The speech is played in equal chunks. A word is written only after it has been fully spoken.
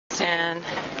And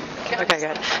okay,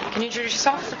 good. Can you introduce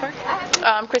yourself?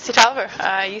 I'm Kristi Toliver.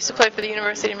 I used to play for the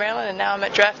University of Maryland, and now I'm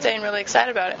at draft day and really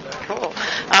excited about it. Cool.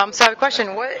 So I have a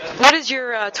question. What is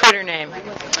your Twitter name?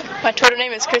 My Twitter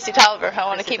name is Kristi Toliver. I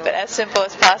want to keep it as simple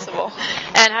as possible.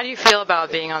 And how do you feel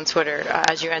about being on Twitter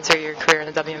as you enter your career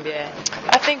in the WNBA?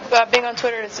 I think being on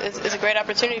Twitter is a great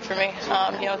opportunity for me.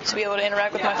 To be able to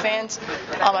interact with my fans.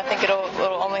 I think it'll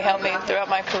only help me throughout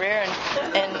my career,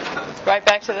 and right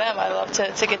back to them. I love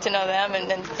to get to know them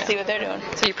and see what they're doing.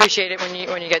 So you appreciate it when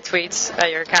you get tweets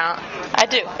at your account? I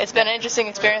do. It's been an interesting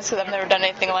experience because I've never done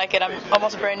anything like it. I'm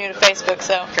almost brand new to Facebook,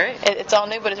 so great. It's all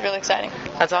new, but it's really exciting.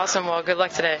 That's awesome. Well, good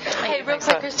luck today. Hey, real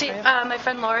quick, Kristi, my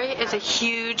friend Lori is a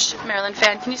huge Maryland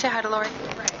fan. Can you say hi to Lori?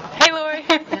 Hey, Lori.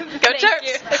 Go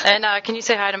Terps. And can you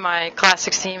say hi to my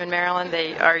Classics team in Maryland?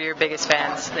 They are your biggest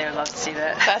fans. They would love to see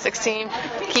that. Classics team.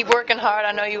 Keep working hard.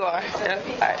 I know you are. Yep.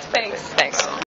 All right. Thanks. Thanks.